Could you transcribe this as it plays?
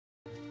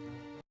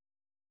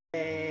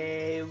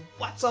Hey,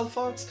 what's up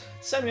folks?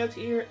 Samyott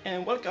here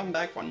and welcome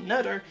back for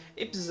another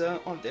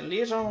episode of the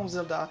Legend of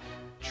Zelda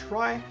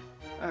Try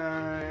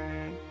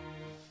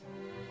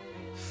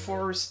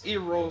Force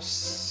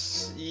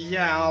Heroes.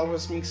 Yeah, I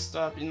was mixed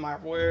up in my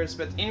words,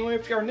 but anyway,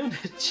 if you're new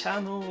to the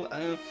channel,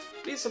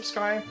 please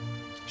subscribe,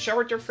 share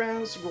with your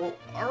friends, grow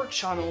our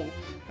channel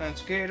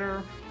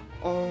together.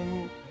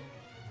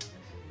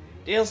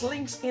 There's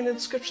links in the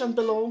description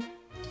below,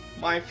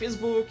 my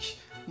Facebook,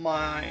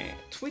 my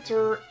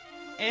Twitter,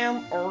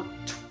 and or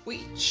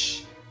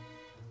Twitch.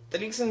 The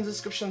links in the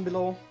description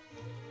below.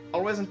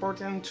 Always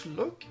important to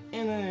look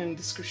in the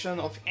description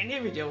of any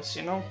videos,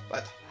 you know.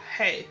 But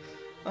hey,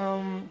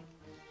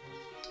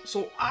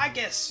 so I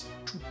guess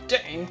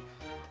today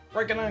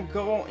we're gonna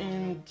go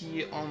in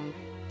the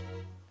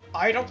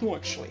I don't know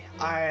actually.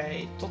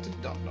 I totally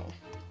don't know.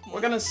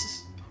 We're gonna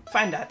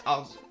find that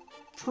out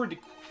pretty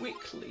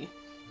quickly.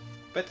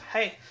 But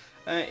hey,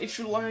 if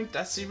you like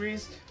that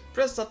series,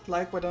 press that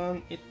like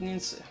button, it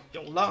needs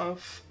your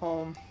love.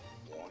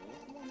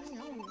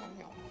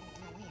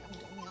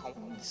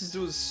 This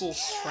dude is so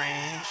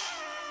strange.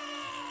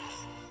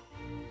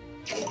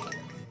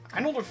 I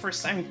know the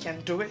first time he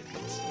can't do it,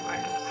 but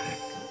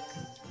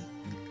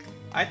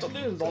I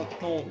totally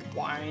don't know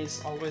why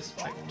he's always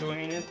like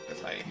doing it,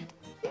 but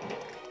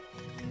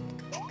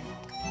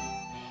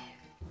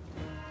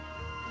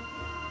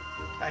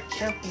I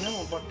can't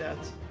know about that.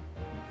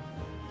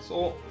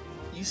 So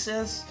he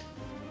says,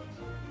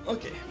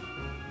 okay,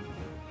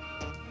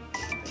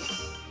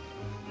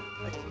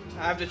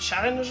 I have the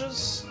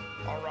challenges,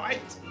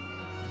 alright.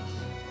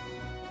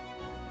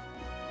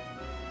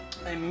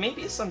 And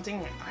maybe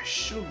something I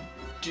should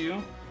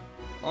do,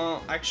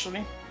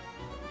 actually,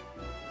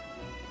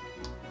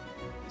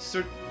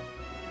 so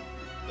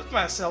put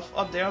myself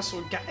up there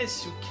so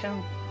guys you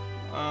can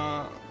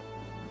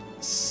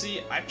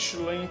see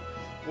actually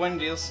when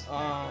this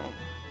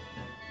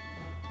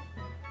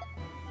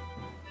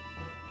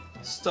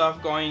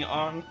stuff going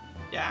on.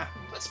 Yeah,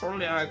 that's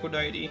probably a good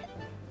idea.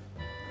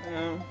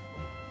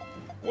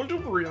 We'll do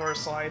the reverse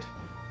side.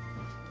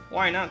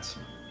 Why not?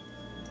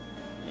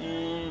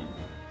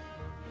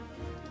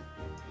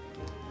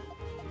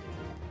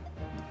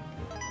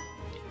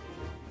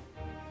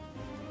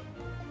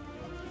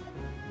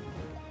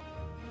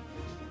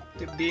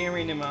 The bare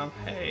minimum.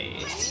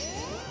 Hey.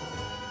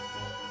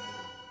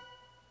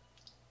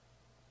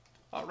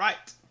 All right.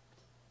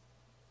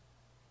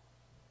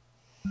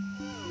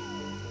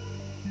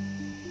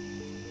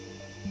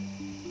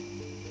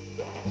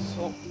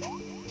 So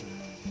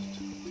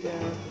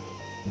there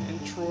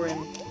and throw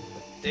him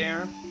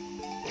there.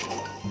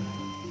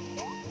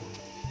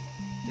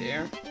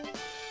 There.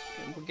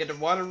 And we'll get a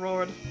water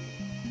rod.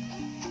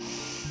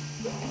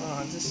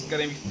 This is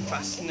gonna be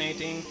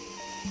fascinating.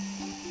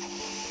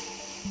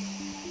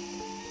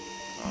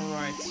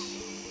 Alright.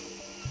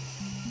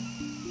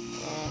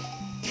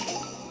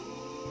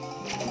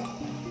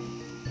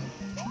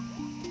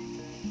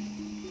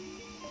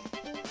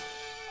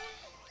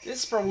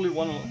 This is probably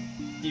one of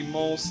the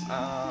most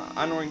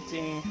annoying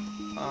thing.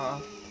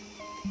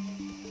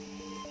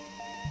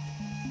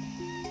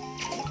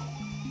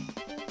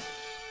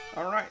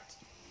 Alright.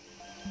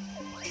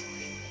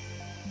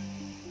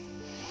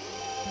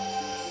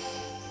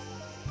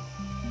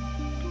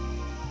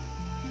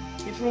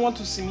 If you want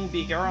to see me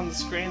bigger on the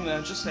screen,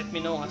 just let me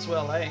know as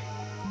well, eh?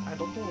 I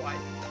don't know why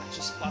that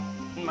just popped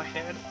in my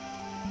head.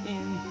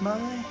 In my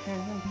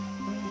head,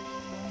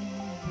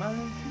 my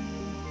head.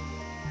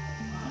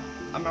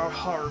 I'm a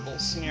horrible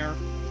singer.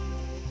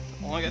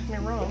 Don't get me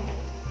wrong.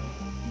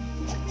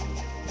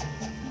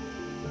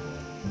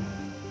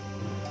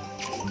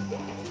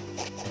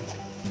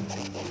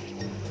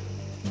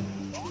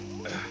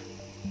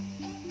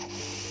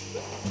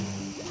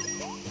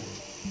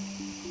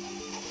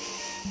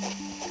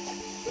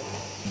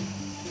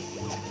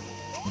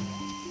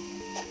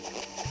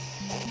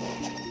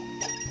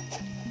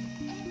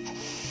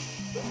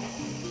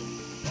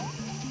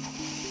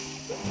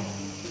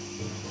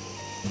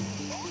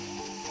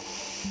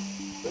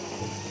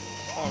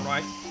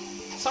 Alright.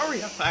 Sorry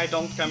if I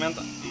don't comment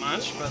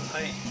much, but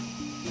hey.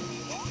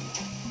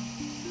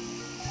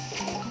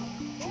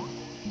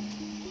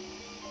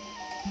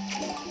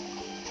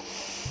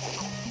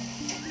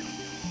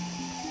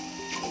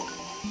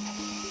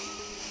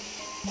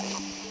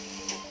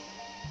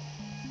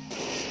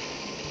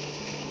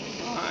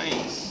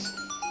 Nice.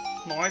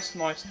 Nice,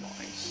 nice,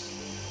 nice.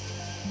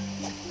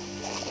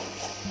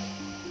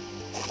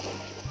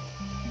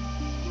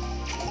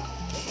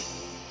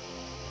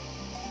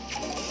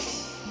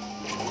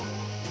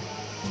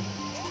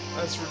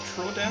 Let's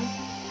recruit them,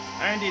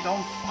 and they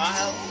don't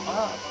file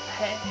up.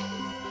 Hey,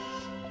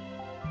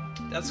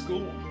 that's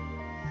cool.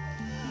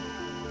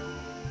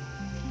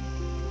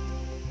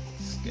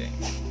 This game.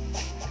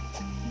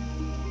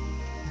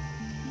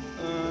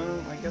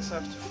 I guess I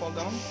have to fall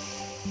down.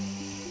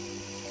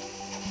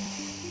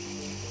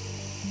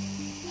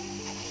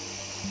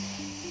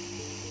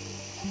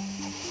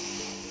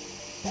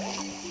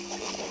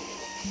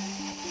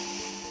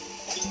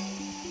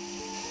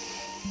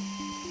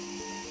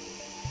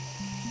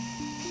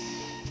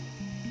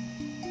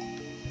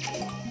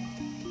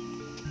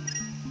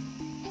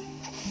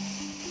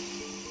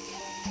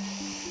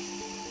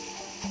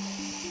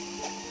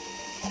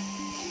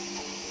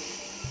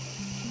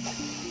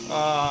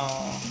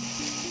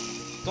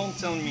 Don't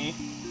tell me.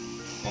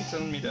 Don't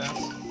tell me that.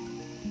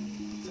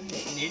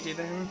 I needed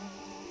him.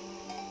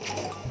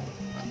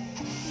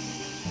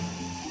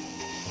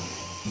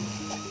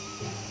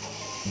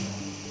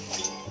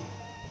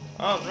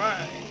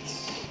 Alright.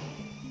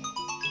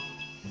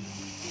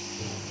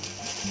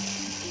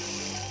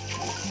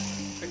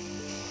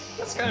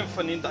 That's kind of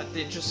funny that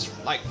they just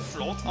like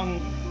float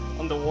on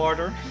the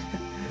water.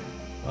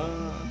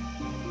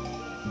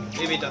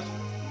 Maybe that's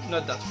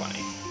not that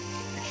funny,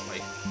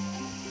 actually.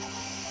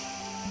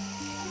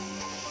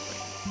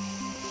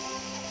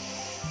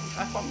 If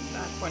I found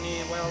that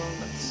funny, well,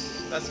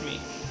 that's me.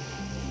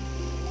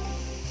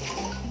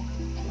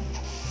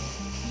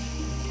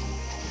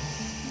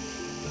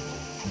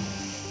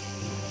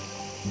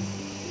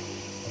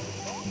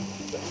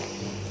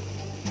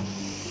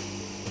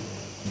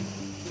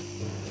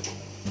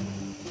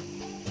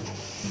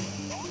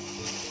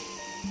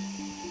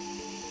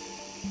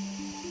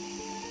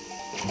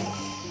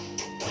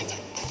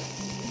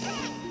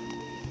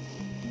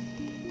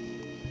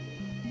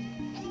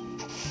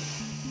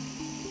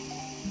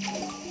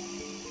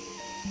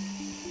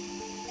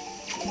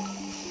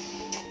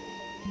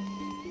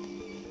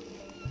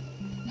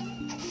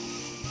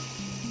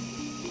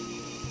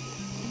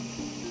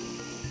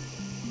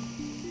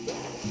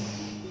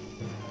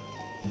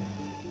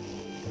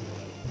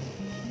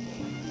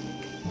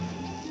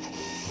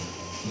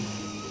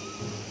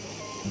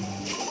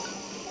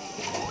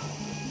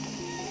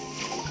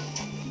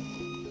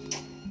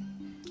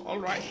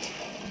 Alright,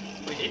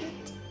 we did it.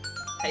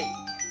 Hey.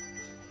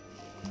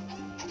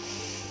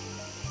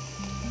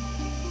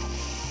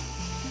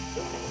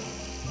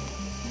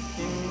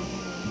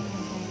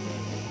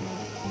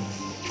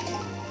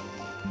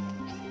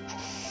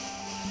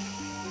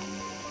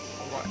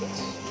 Alright.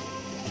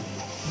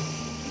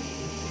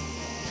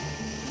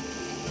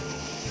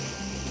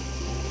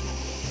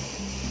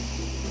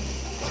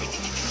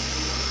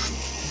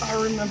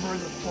 I remember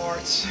the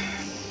part.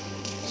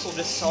 So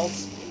the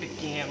salts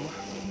began.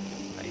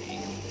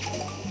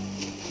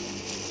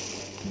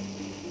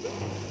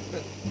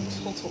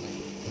 Totally.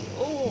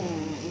 Oh.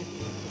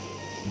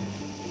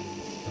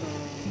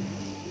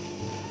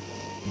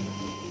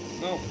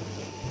 No.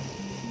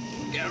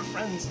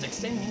 Girlfriend's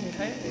texting me.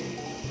 Hey.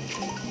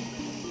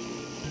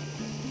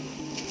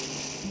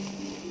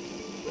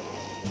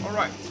 All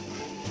right.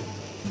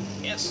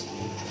 Yes,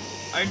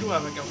 I do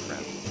have a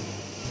girlfriend.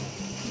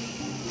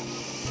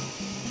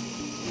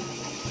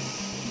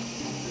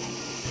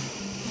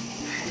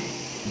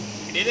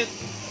 We did it.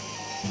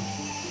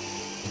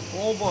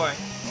 Oh boy.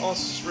 Oh,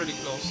 it's really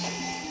close.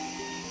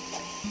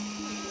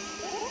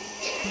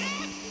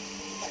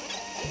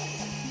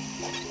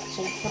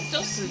 So for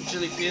those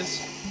jellyfish,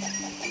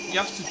 you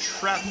have to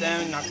trap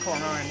them in a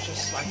corner and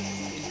just like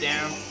hit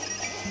down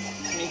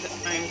as many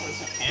times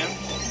as you can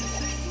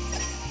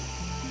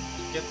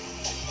to get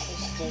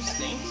those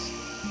things.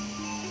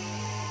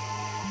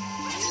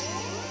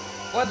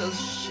 What does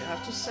she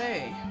have to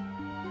say?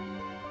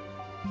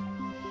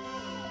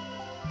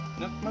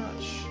 Not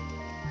much.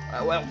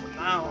 Well, for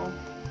now.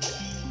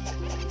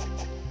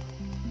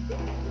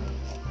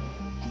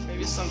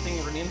 Maybe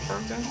something really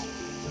important?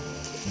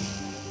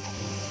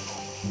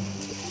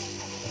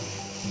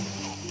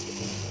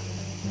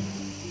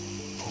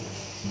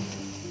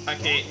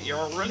 Okay,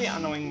 you're really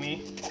annoying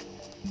me.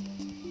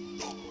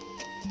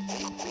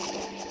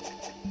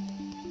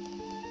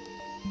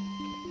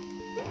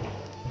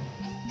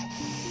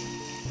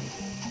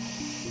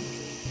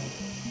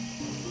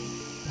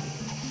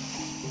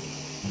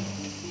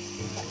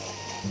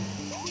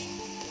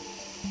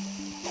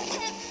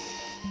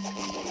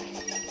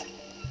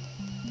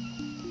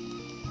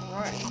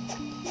 Alright.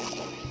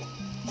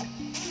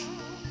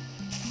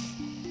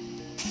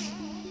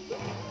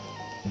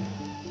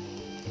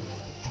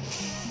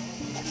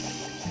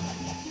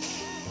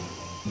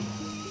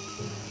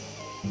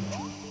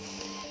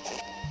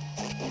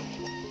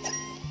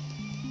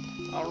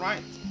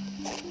 Right.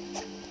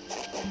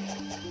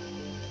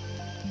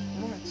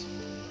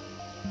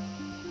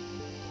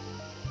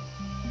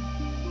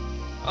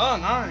 Oh,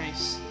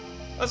 nice.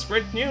 That's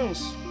great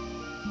news.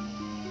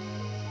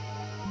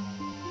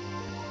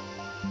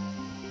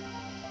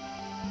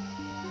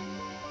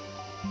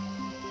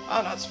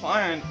 Oh, that's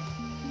fine.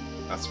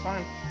 That's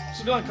fine.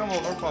 She's gonna come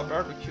over for a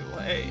barbecue.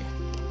 Hey.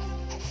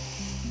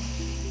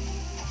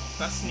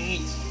 That's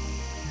neat.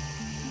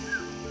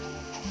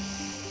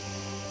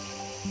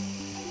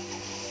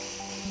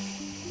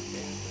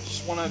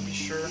 Just want to be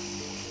sure.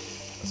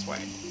 That's why I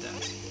did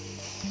that.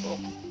 So,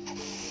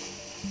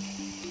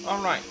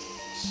 alright.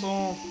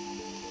 So,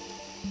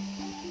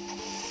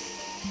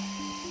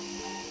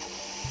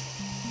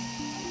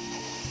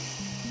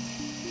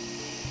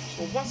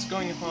 what's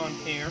going on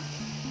here?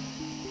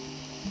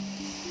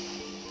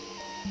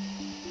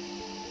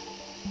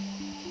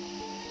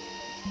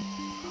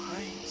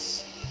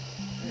 Nice.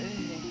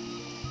 Hey.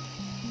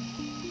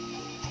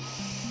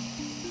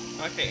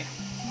 Okay.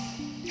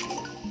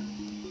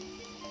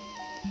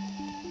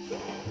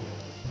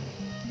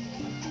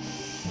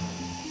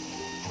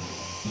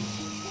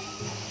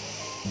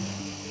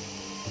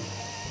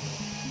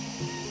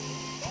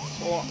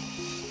 on.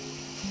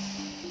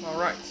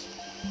 Alright.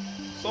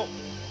 So,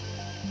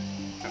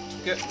 I have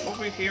to get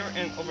over here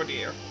and over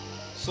there.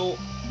 So,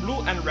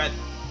 blue and red.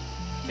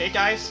 Okay,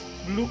 guys?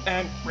 Blue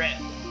and red.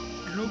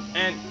 Blue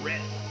and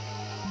red.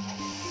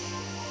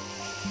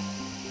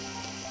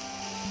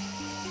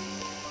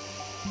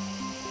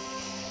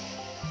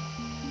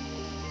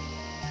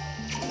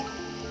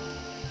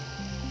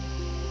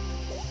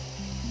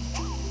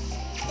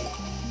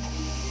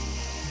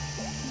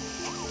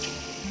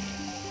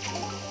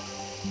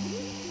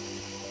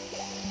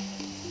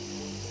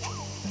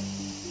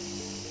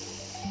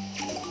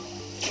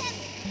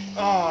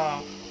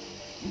 Oh.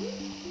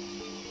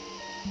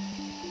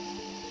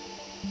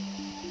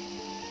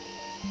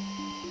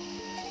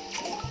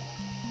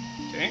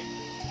 Okay.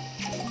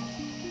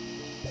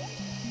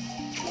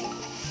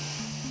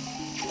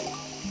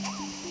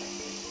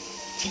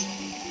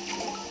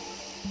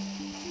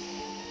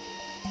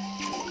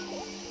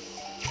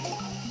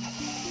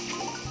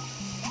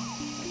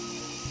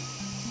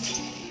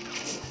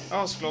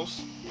 That was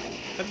close.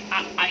 But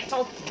I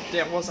thought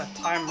there was a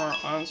timer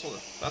on, so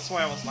that's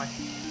why I was like...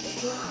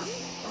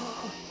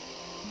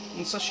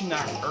 in such a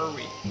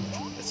hurry.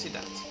 Let's see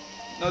that.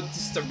 Not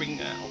disturbing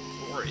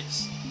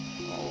worries.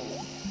 Oh.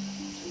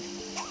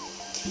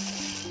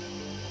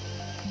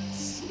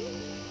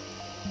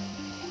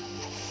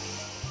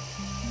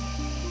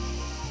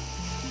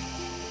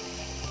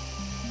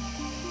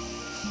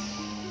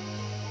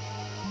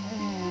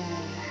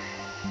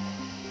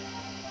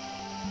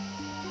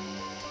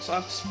 So I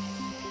have to...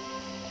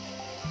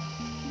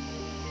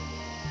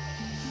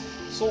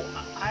 So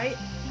I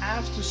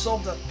have to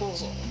solve that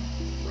puzzle,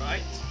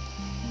 right?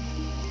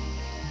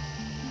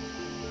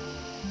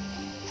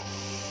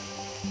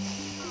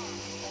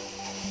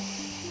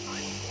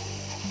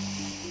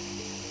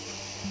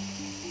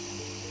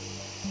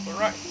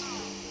 Alright.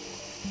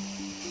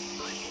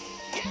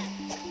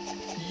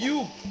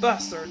 You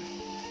bastard!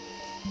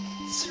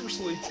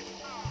 Seriously?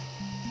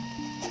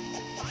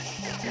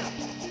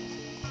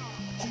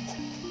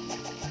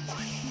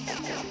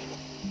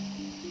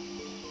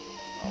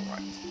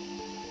 Alright.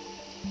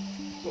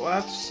 So I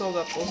have to solve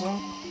that puzzle.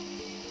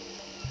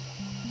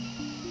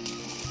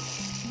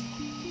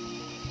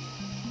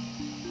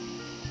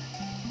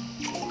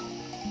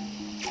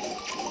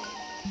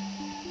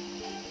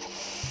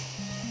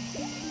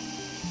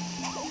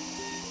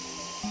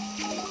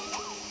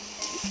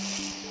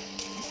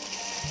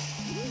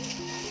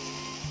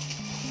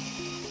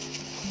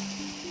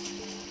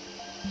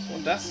 So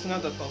that's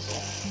not the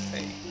puzzle.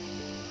 Okay.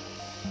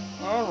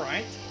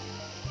 Alright.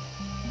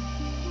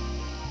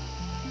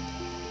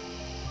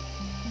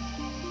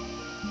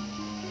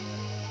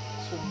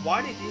 So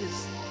what it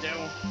is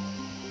though?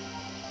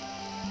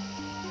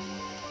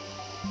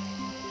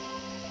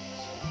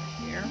 So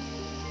here.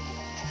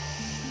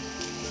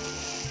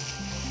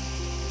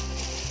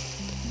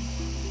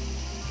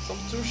 So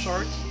too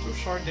short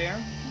there.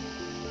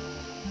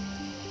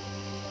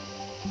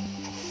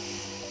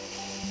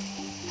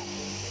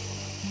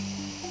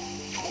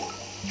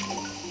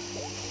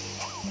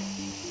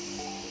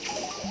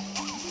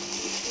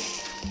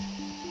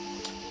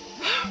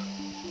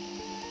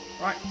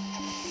 Right.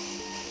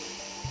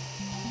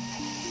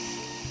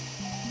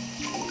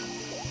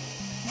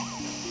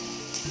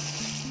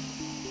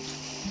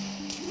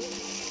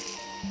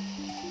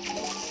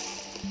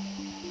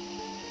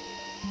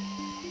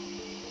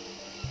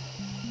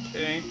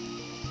 Okay.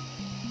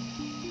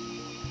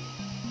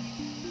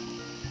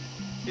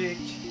 Kick.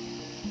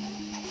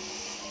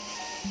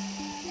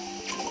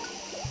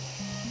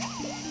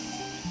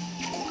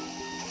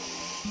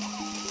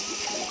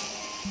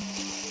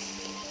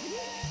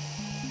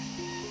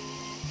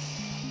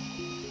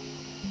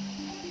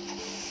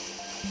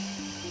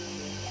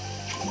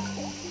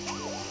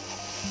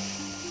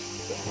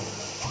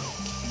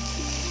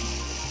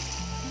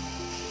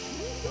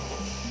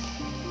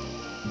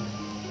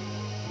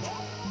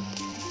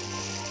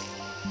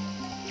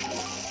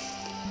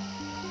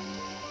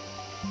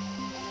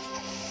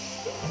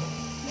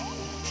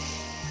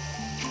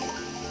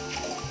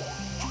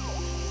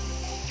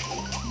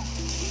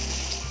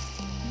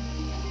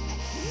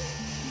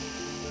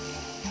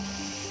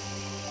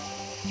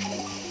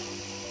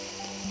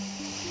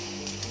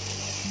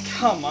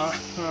 Come on.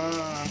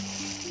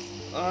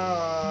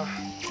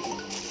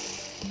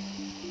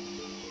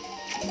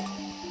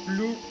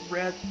 Blue,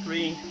 red,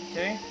 green.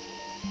 Okay.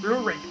 Blue,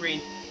 red,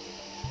 green.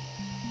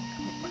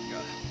 Oh my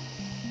god.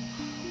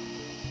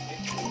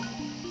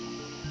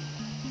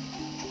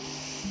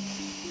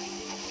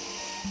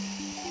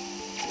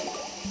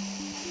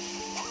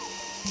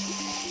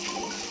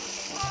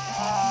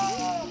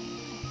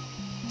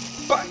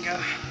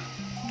 Bugger.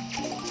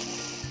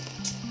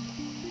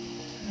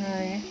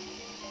 Okay.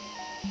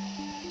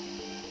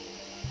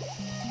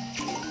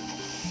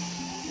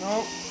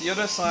 No, the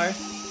other side.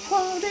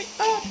 Oh, the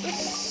other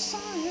side.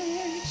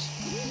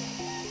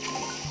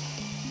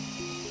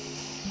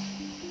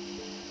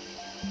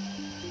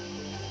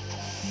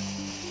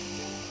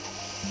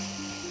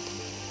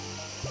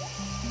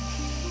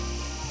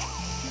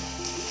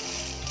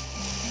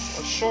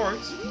 A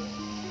short.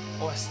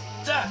 it's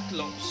that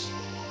close.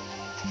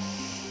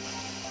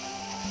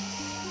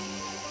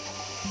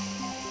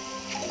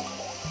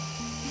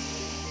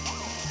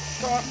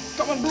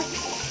 Come on, bro.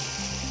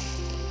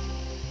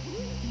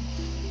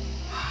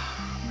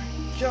 Oh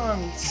my god,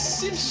 it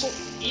seems so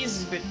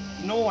easy, but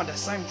no at the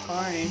same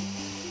time.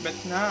 But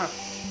nah.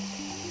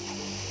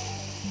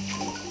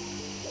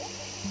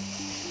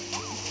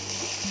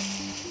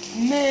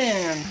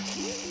 Man.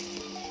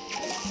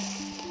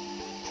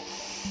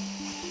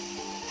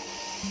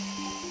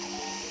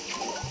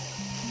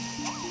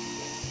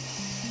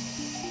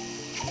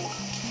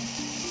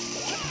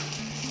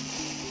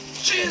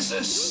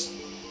 Jesus!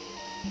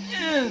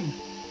 Man!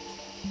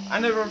 I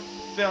never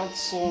felt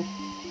so...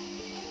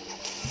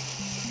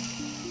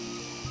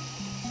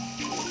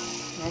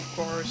 Of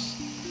course,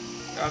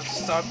 got to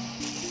start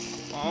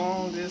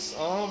all this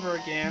all over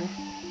again.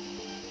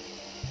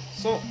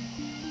 So...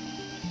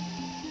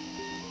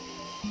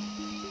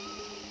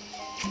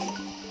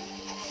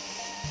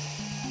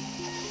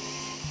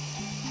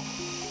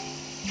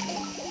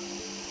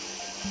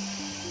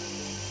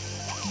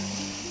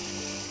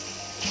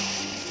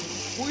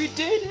 We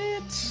did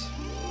it!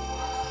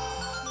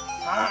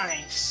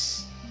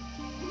 Nice!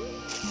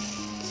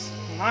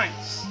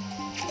 Nice!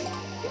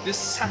 This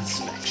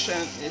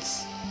satisfaction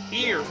is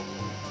here!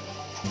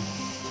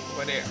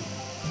 Over there.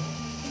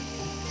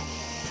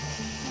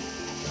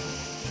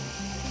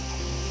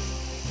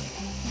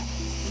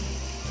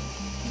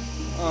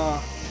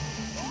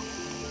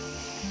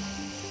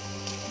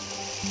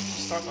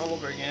 Start all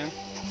over again.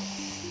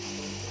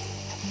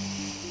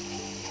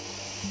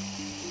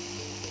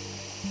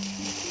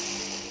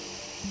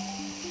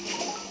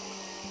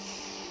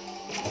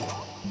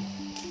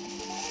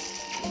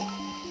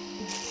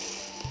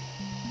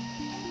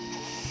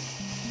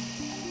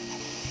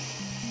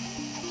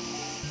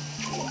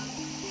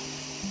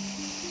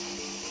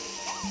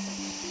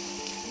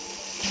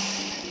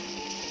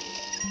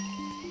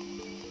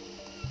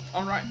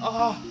 Alright,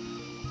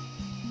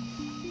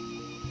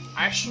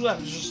 I should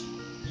have just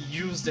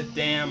used the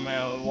damn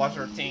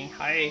water thing.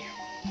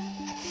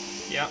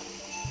 Yeah.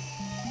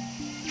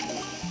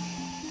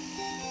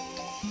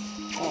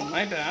 Oh,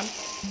 my bad.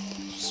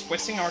 Just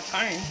wasting our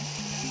time.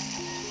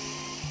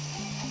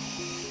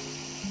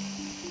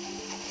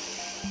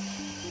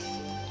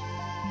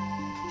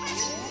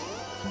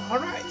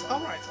 Alright,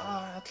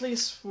 at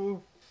least we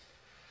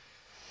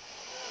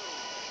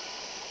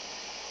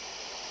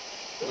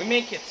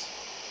make it.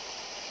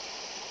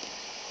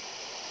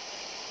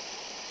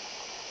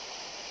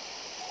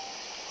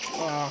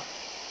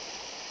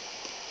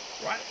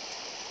 Right.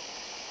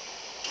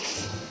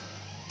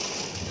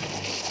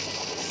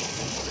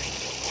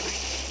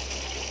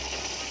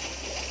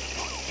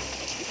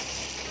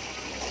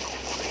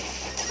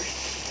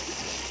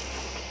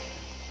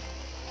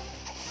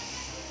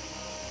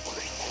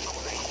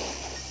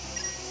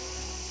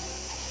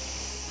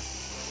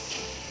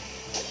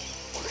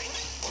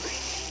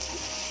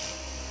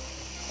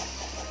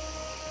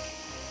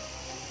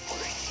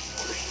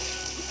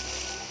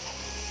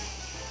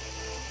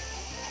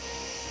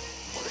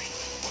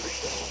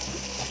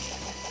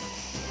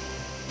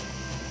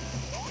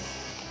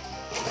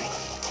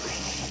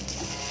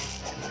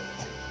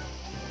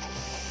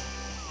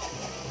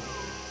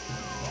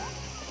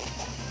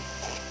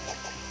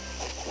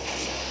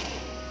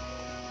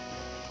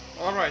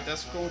 Alright,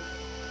 that's cool.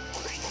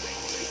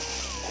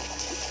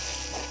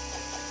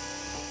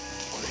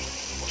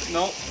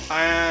 No,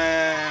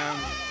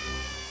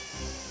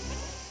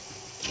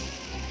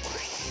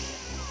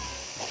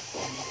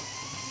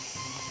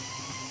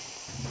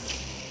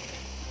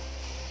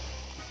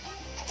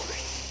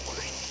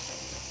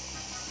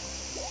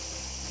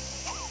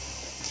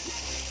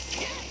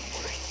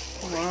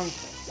 come on.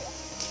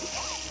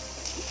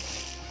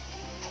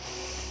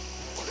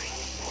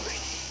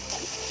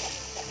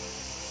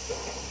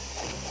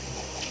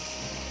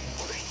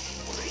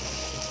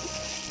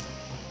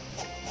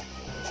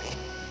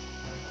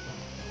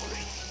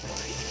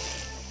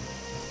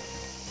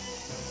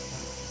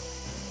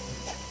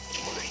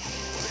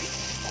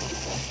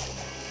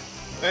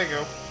 There you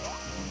go.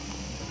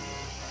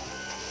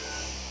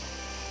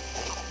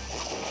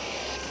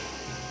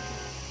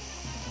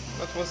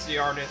 That was the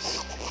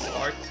artist.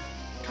 Art.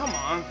 Come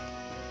on.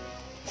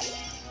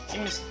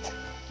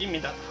 Give me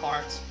that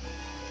heart.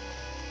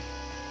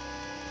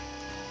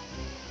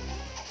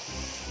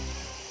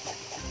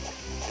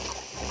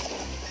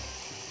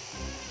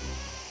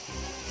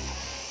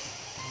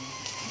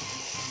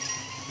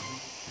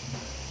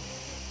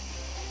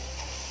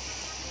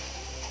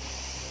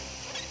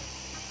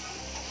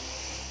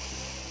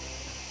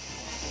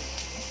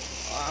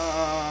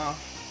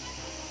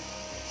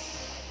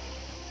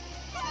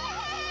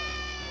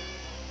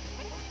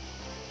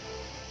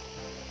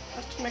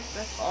 Have to make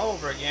that all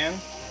over again.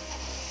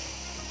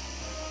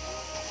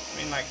 I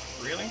mean, like,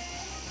 really?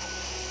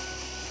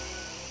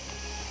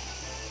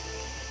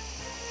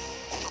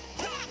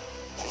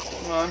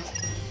 Come on,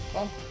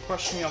 don't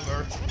push me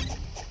over.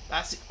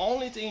 That's the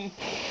only thing.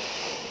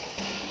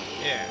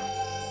 Yeah.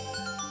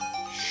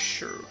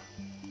 Sure.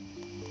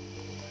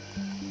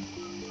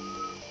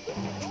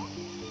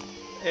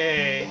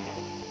 Hey.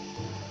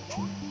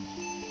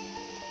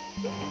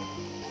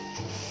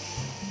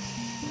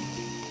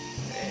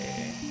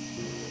 Hey.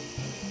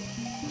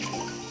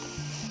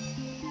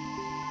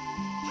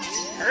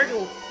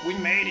 Hurdle, we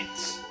made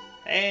it.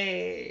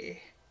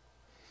 Hey.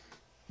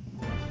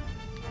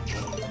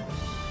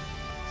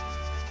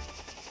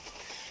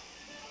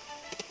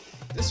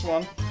 This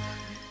one.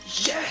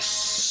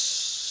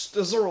 Yes!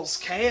 The Zoro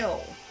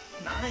scale.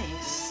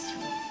 Nice.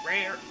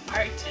 Rare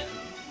item.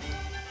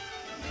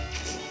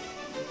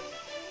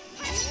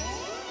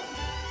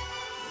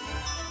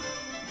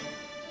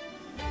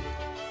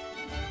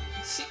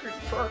 Secret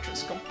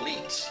fortress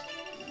complete.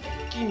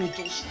 Give me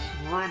those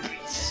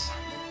rabbits.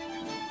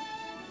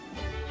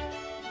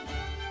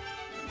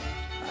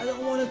 I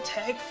don't want a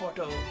tag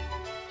photo.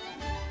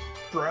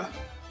 Bruh.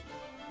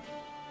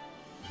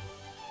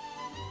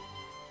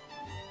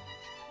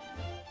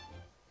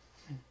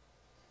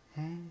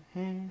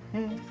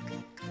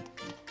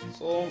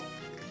 So,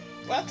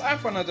 that time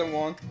for another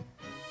one.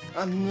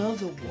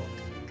 Another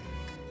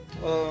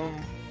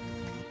one.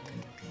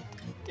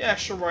 Yeah,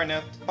 sure, why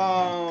not?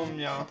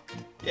 Yeah.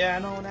 Yeah,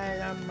 no,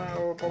 that,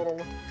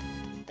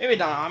 maybe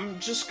not, I'm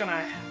just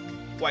gonna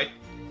wait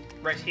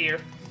right here.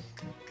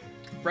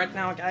 Right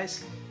now,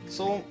 guys.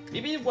 So,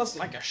 maybe it was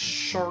like a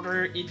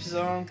shorter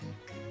episode.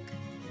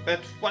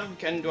 But what we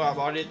can do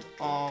about it,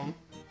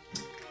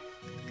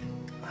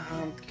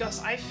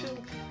 because I feel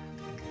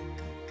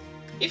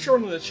if you're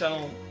new to the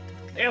channel,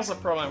 there's a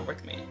problem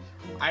with me.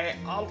 I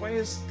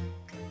always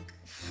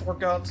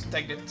forgot to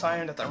take the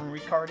time that I'm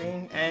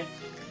recording, and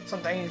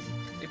sometimes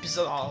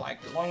episodes are like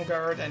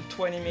longer than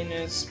 20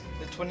 minutes.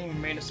 The 20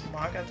 minutes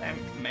mark that I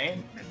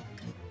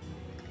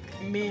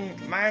mean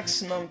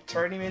maximum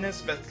 30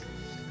 minutes, but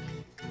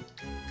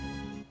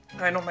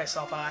I know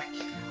myself, I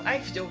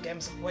like video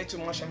games way too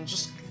much. I'm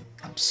just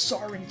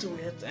absorbing to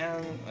it,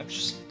 and I'm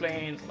just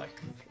playing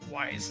like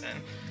wise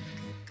and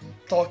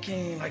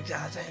talking like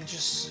that, and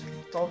just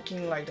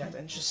talking like that,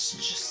 and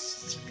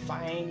just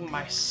find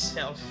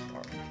myself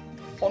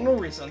for no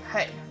reason.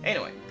 Hey,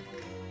 anyway,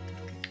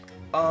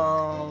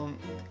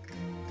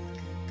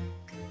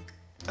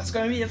 that's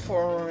gonna be it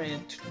for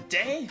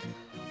today.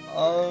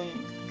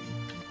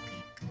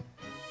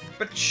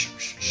 But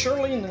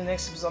surely in the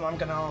next episode I'm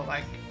gonna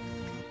like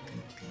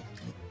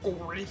go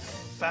really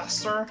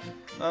faster,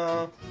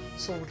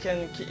 so we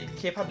can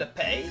keep up the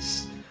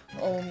pace.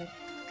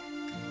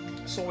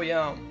 So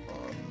yeah,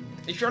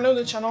 if you're new to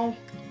the channel,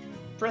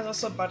 press the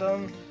sub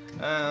button.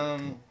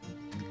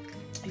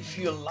 If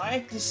you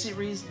like the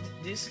series,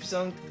 this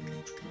episode,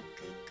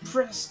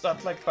 press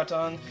that like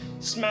button,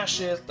 smash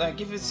it,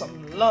 give it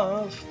some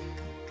love.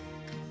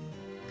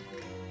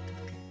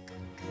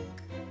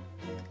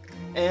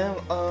 And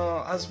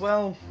as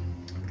well,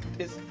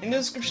 in the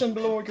description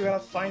below you're gonna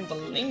find the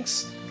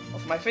links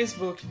of my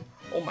Facebook.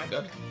 Oh my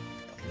god.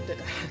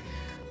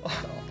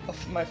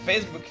 Of my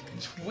Facebook,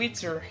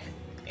 Twitter,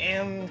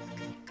 and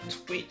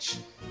Twitch.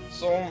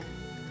 So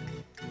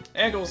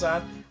there goes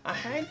that. I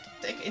can't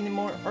take any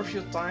more of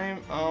your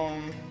time.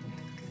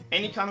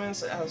 Any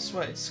comments as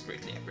well, it's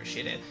greatly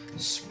appreciated.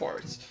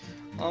 Support.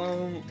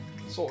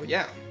 So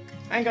yeah,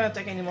 I ain't gonna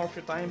take any more of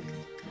your time.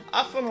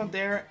 Have fun out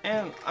there,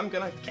 and I'm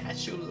gonna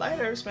catch you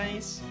later,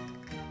 space.